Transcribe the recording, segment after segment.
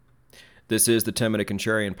This is the 10-Minute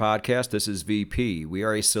Contrarian Podcast. This is VP. We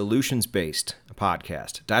are a solutions-based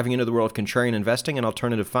podcast, diving into the world of contrarian investing and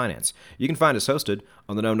alternative finance. You can find us hosted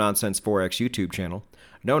on the No Nonsense Forex YouTube channel,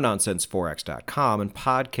 NoNonsenseForex.com, and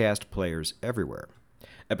podcast players everywhere.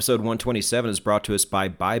 Episode 127 is brought to us by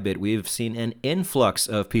Bybit. We've seen an influx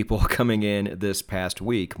of people coming in this past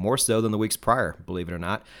week, more so than the weeks prior, believe it or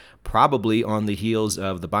not, probably on the heels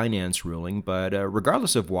of the Binance ruling. But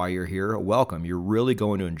regardless of why you're here, welcome. You're really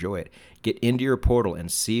going to enjoy it. Get into your portal and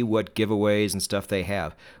see what giveaways and stuff they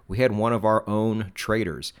have. We had one of our own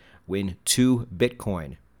traders win 2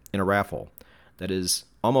 Bitcoin in a raffle. That is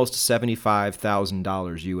almost $75,000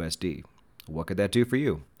 USD. What could that do for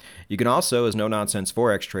you? You can also, as no-nonsense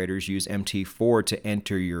Forex traders, use MT4 to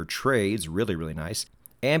enter your trades. Really, really nice.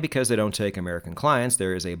 And because they don't take American clients,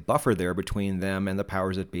 there is a buffer there between them and the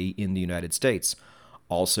powers that be in the United States.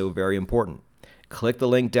 Also very important. Click the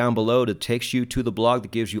link down below that takes you to the blog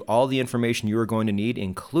that gives you all the information you are going to need,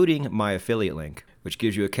 including my affiliate link, which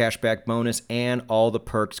gives you a cashback bonus and all the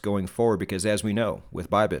perks going forward because, as we know, with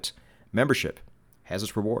Bybit, membership has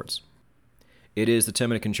its rewards. It is the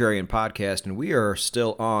 10-Minute Contrarian Podcast, and we are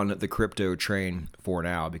still on the crypto train for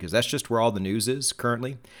now because that's just where all the news is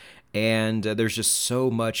currently. And there's just so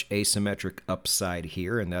much asymmetric upside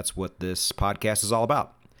here, and that's what this podcast is all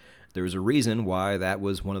about. There's a reason why that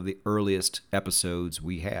was one of the earliest episodes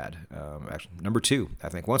we had. Actually, number 2, I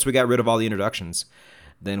think. Once we got rid of all the introductions,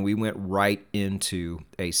 then we went right into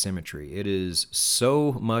asymmetry. It is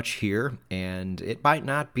so much here, and it might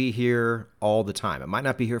not be here all the time. It might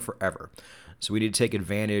not be here forever. So we need to take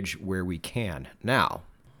advantage where we can. Now,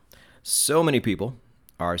 so many people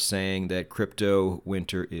are saying that crypto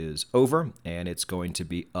winter is over and it's going to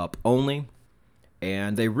be up only.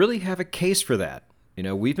 And they really have a case for that. You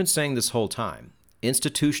know, we've been saying this whole time.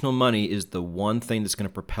 Institutional money is the one thing that's going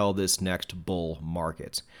to propel this next bull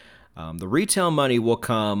market. The retail money will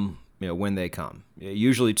come, when they come.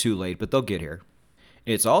 Usually too late, but they'll get here.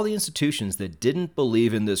 It's all the institutions that didn't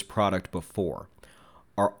believe in this product before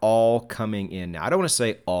are all coming in now. I don't want to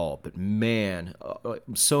say all, but man,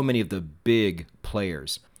 so many of the big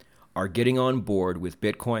players are getting on board with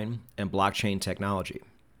Bitcoin and blockchain technology.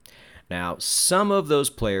 Now, some of those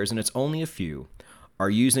players, and it's only a few, are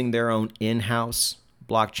using their own in-house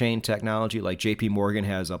blockchain technology, like JP Morgan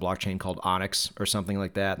has a blockchain called Onyx or something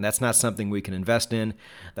like that, and that's not something we can invest in.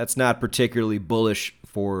 That's not particularly bullish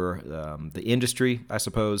for the industry, I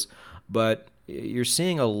suppose, but you're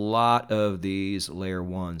seeing a lot of these layer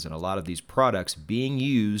ones and a lot of these products being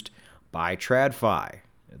used by TradFi.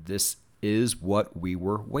 This is what we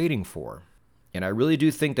were waiting for. And I really do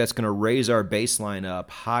think that's going to raise our baseline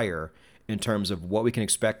up higher in terms of what we can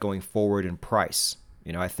expect going forward in price.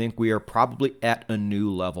 I think we are probably at a new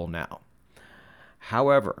level now.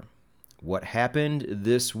 However, what happened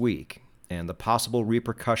this week and the possible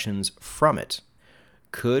repercussions from it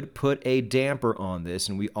could put a damper on this,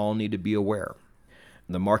 and we all need to be aware.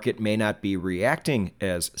 The market may not be reacting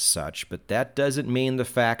as such, but that doesn't mean the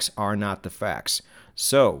facts are not the facts.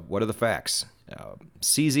 So, what are the facts?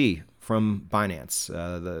 CZ from Binance,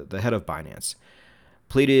 the head of Binance,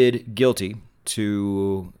 pleaded guilty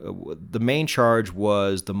to the main charge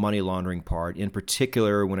was the money laundering part, in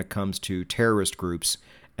particular when it comes to terrorist groups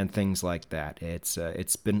and things like that.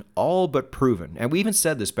 It's been all but proven, and we even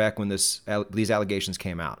said this back when these allegations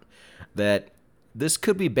came out, that this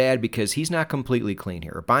could be bad because he's not completely clean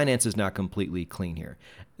here. Binance is not completely clean here.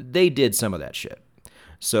 They did some of that shit.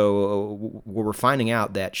 So what we're finding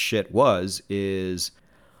out that shit is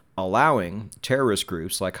allowing terrorist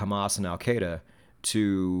groups like Hamas and Al-Qaeda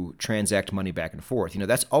to transact money back and forth.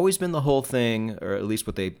 That's always been the whole thing, or at least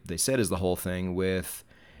what they said is the whole thing with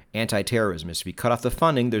anti-terrorism, is if you cut off the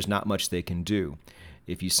funding, there's not much they can do.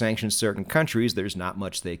 If you sanction certain countries, there's not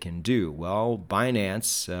much they can do. Well,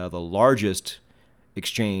 Binance, the largest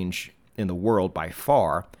exchange in the world by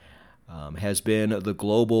far, has been the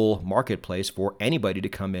global marketplace for anybody to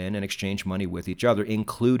come in and exchange money with each other,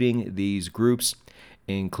 including these groups,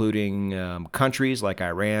 including countries like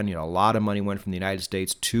Iran. A lot of money went from the United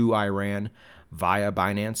States to Iran via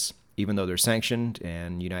Binance, even though they're sanctioned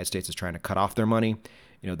and the United States is trying to cut off their money.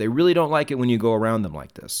 They really don't like it when you go around them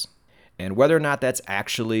like this. And whether or not that's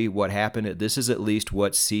actually what happened, this is at least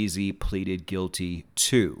what CZ pleaded guilty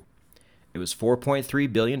to. It was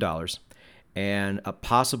 $4.3 billion and a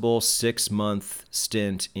possible 6-month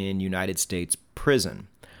stint in United States prison.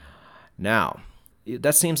 Now,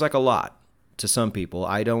 that seems like a lot to some people.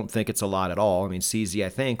 I don't think it's a lot at all. CZ, I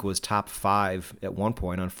think, was top 5 at one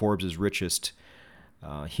point on Forbes' richest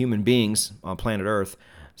human beings on planet Earth.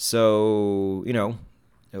 So,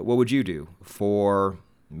 what would you do for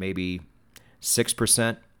maybe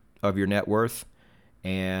 6% of your net worth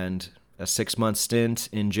and a 6-month stint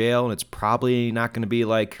in jail. And it's probably not going to be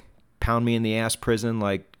like pound me in the ass prison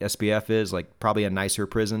like SBF is, like probably a nicer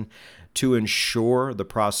prison, to ensure the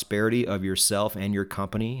prosperity of yourself and your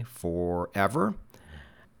company forever.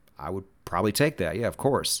 I would probably take that. Yeah, of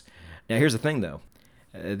course. Now, here's the thing, though.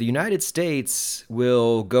 The United States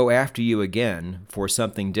will go after you again for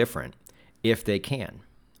something different if they can.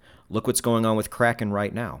 Look what's going on with Kraken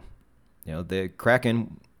right now. The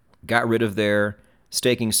Kraken got rid of their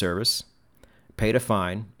staking service, paid a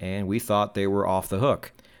fine, and we thought they were off the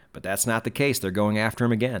hook. But that's not the case. They're going after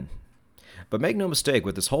them again. But make no mistake,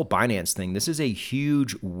 with this whole Binance thing, this is a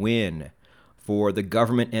huge win for the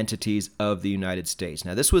government entities of the United States.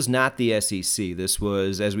 Now, this was not the SEC. This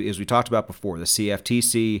was, as we talked about before, the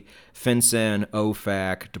CFTC, FinCEN,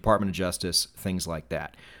 OFAC, Department of Justice, things like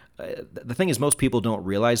that. The thing is, most people don't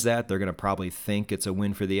realize that. They're going to probably think it's a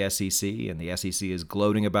win for the SEC, and the SEC is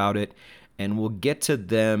gloating about it, and we'll get to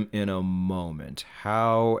them in a moment.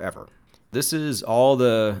 However, this is all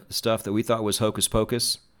the stuff that we thought was hocus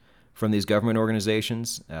pocus from these government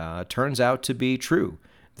organizations. Turns out to be true.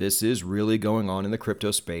 This is really going on in the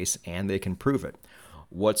crypto space, and they can prove it.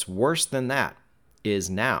 What's worse than that is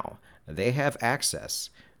now they have access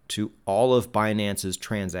to all of Binance's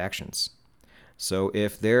transactions. So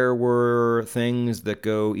if there were things that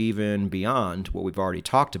go even beyond what we've already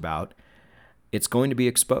talked about, it's going to be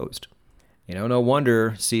exposed. No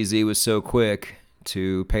wonder CZ was so quick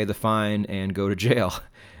to pay the fine and go to jail.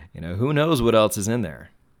 Who knows what else is in there?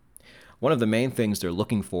 One of the main things they're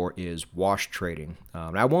looking for is wash trading.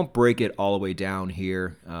 I won't break it all the way down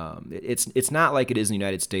here. It's not like it is in the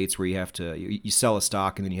United States where you have to you sell a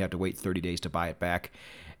stock and then you have to wait 30 days to buy it back.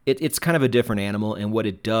 It's kind of a different animal, and what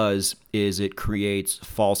it does is it creates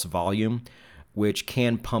false volume, which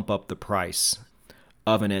can pump up the price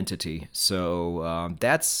of an entity. So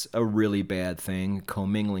that's a really bad thing.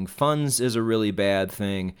 Commingling funds is a really bad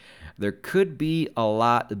thing. There could be a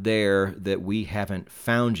lot there that we haven't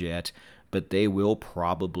found yet, but they will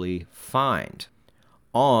probably find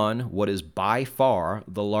on what is by far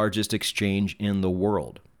the largest exchange in the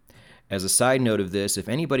world. As a side note of this, if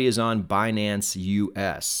anybody is on Binance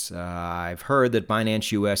US, I've heard that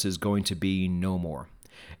Binance US is going to be no more.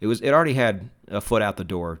 It already had a foot out the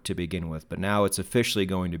door to begin with, but now it's officially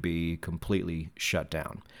going to be completely shut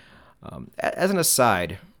down. As an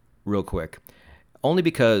aside, real quick, only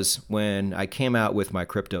because when I came out with my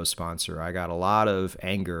crypto sponsor, I got a lot of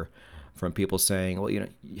anger from people saying, well,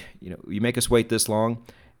 you make us wait this long,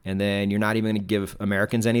 and then you're not even going to give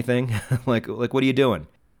Americans anything. like what are you doing?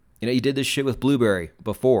 You did this shit with Blueberry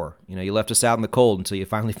before. You left us out in the cold until you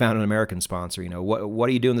finally found an American sponsor. What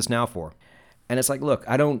are you doing this now for? And it's like, look,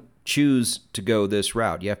 I don't choose to go this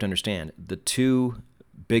route. You have to understand, the two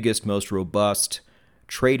biggest, most robust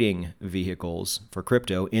trading vehicles for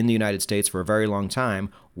crypto in the United States for a very long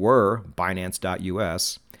time were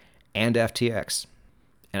Binance.us and FTX.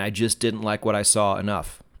 And I just didn't like what I saw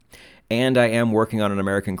enough. And I am working on an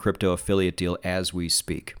American crypto affiliate deal as we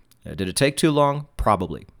speak. Did it take too long?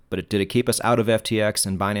 Probably. But did it keep us out of FTX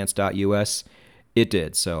and Binance.us? It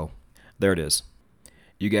did. So there it is.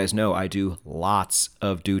 You guys know I do lots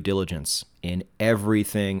of due diligence in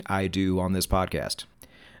everything I do on this podcast.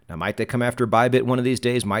 Now, might they come after Bybit one of these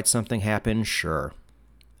days? Might something happen? Sure.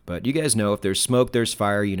 But you guys know if there's smoke, there's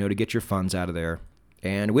fire. To get your funds out of there.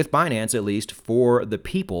 And with Binance, at least for the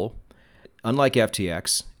people, unlike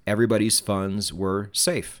FTX, everybody's funds were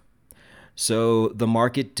safe. So the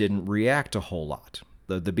market didn't react a whole lot.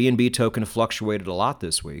 The BNB token fluctuated a lot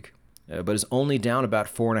this week, but is only down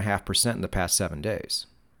about 4.5% in the past 7 days.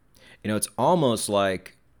 It's almost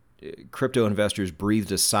like crypto investors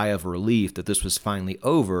breathed a sigh of relief that this was finally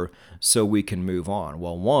over so we can move on.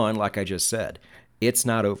 Well, one, like I just said, it's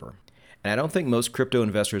not over. And I don't think most crypto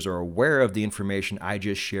investors are aware of the information I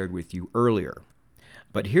just shared with you earlier.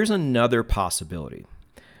 But here's another possibility.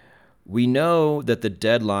 We know that the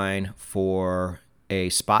deadline for a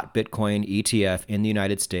spot Bitcoin ETF in the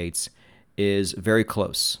United States is very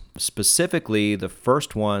close. Specifically, the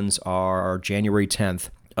first ones are January 10th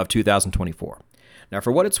of 2024. Now,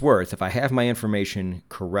 for what it's worth, if I have my information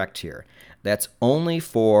correct here, that's only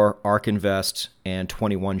for ARK Invest and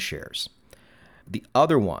 21 shares. The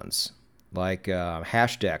other ones, like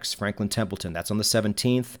Hashdex, Franklin Templeton, that's on the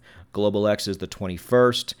 17th. Global X is the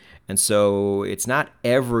 21st. And so it's not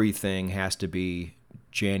everything has to be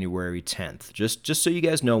January 10th. Just so you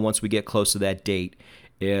guys know, once we get close to that date,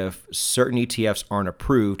 if certain ETFs aren't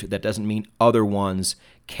approved, that doesn't mean other ones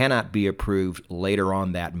cannot be approved later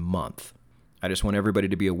on that month. I just want everybody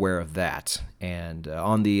to be aware of that. And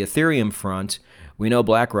on the Ethereum front, We know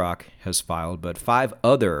BlackRock has filed, but 5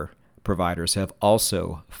 other providers have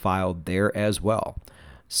also filed there as well.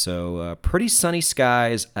 So pretty sunny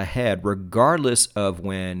skies ahead, regardless of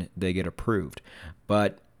when they get approved.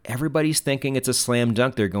 But everybody's thinking it's a slam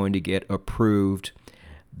dunk they're going to get approved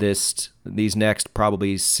these next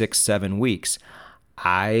probably 6-7 weeks.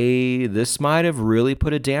 This might have really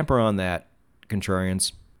put a damper on that,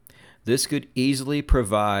 contrarians. This could easily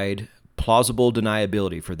provide plausible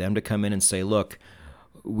deniability for them to come in and say, look,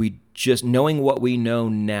 we just knowing what we know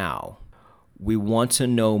now, we want to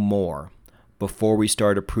know more before we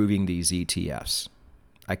start approving these ETFs.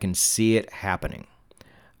 I can see it happening.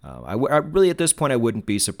 I really, at this point, I wouldn't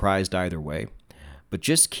be surprised either way, but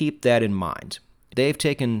just keep that in mind. They've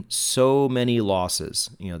taken so many losses.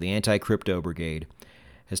 The anti-crypto brigade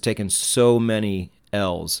has taken so many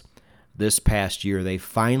L's this past year. They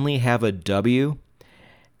finally have a W,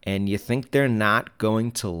 and you think they're not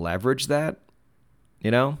going to leverage that,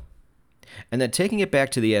 And then taking it back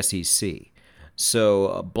to the SEC.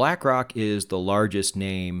 So BlackRock is the largest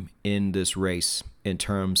name in this race in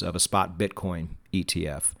terms of a spot Bitcoin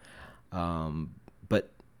ETF.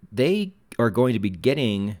 But they are going to be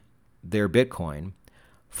getting their Bitcoin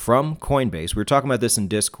from Coinbase. We were talking about this in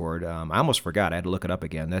Discord. I almost forgot. I had to look it up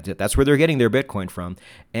again. That's where they're getting their Bitcoin from.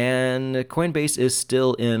 And Coinbase is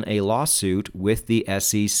still in a lawsuit with the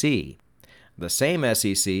SEC. The same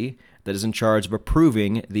SEC that is in charge of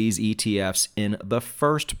approving these ETFs in the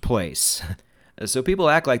first place. So people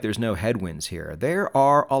act like there's no headwinds here. There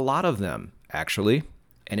are a lot of them, actually.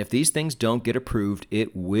 And if these things don't get approved,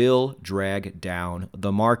 it will drag down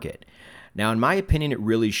the market. Now, in my opinion, it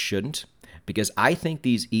really shouldn't, because I think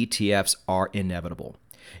these ETFs are inevitable.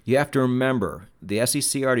 You have to remember, the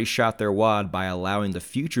SEC already shot their wad by allowing the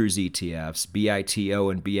futures ETFs, BITO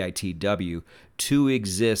and BITW, to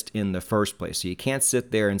exist in the first place. So you can't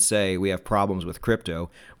sit there and say we have problems with crypto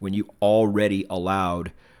when you already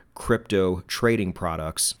allowed crypto trading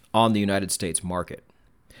products on the United States market.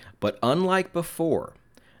 But unlike before,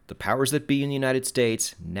 the powers that be in the United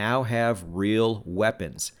States now have real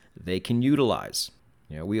weapons they can utilize.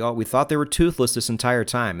 We thought they were toothless this entire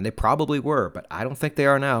time, and they probably were, but I don't think they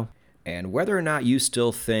are now. And whether or not you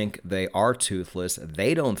still think they are toothless,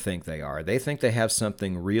 they don't think they are. They think they have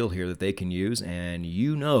something real here that they can use, and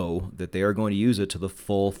you know that they are going to use it to the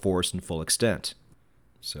full force and full extent.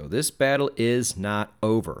 So this battle is not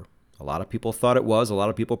over. A lot of people thought it was. A lot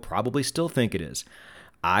of people probably still think it is.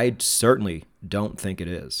 I certainly don't think it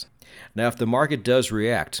is. Now, if the market does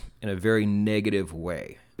react in a very negative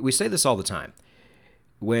way, we say this all the time.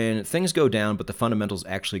 When things go down, but the fundamentals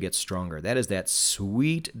actually get stronger, that is that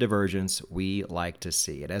sweet divergence we like to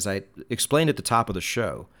see. And as I explained at the top of the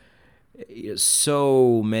show,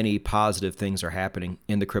 so many positive things are happening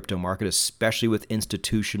in the crypto market, especially with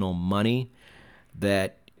institutional money,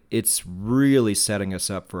 that it's really setting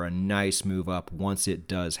us up for a nice move up once it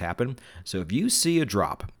does happen. So if you see a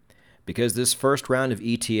drop, because this first round of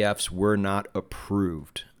ETFs were not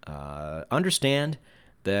approved, understand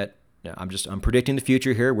that I'm predicting the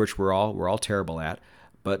future here, which we're all terrible at,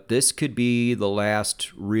 but this could be the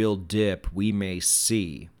last real dip we may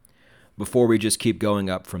see before we just keep going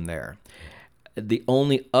up from there. The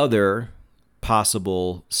only other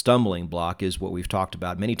possible stumbling block is what we've talked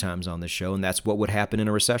about many times on this show, and that's what would happen in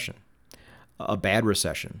a recession, a bad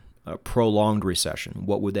recession, a prolonged recession.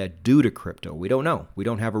 What would that do to crypto? We don't know. We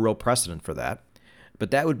don't have a real precedent for that. But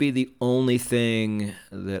that would be the only thing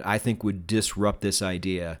that I think would disrupt this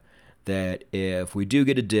idea that if we do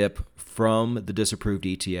get a dip from the disapproved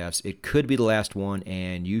ETFs, it could be the last one,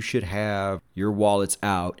 and you should have your wallets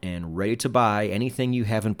out and ready to buy anything you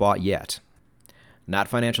haven't bought yet. Not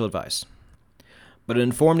financial advice. But an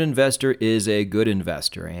informed investor is a good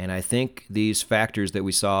investor, and I think these factors that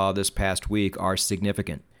we saw this past week are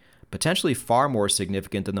significant, potentially far more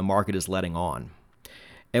significant than the market is letting on.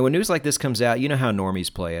 And when news like this comes out, you know how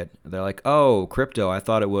normies play it. They're like, oh, crypto, I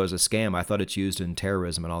thought it was a scam. I thought it's used in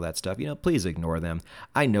terrorism and all that stuff. Please ignore them.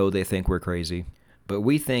 I know they think we're crazy, but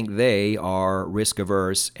we think they are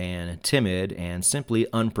risk-averse and timid and simply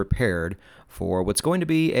unprepared for what's going to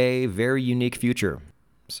be a very unique future.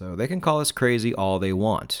 So they can call us crazy all they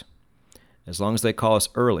want, as long as they call us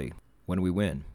early when we win.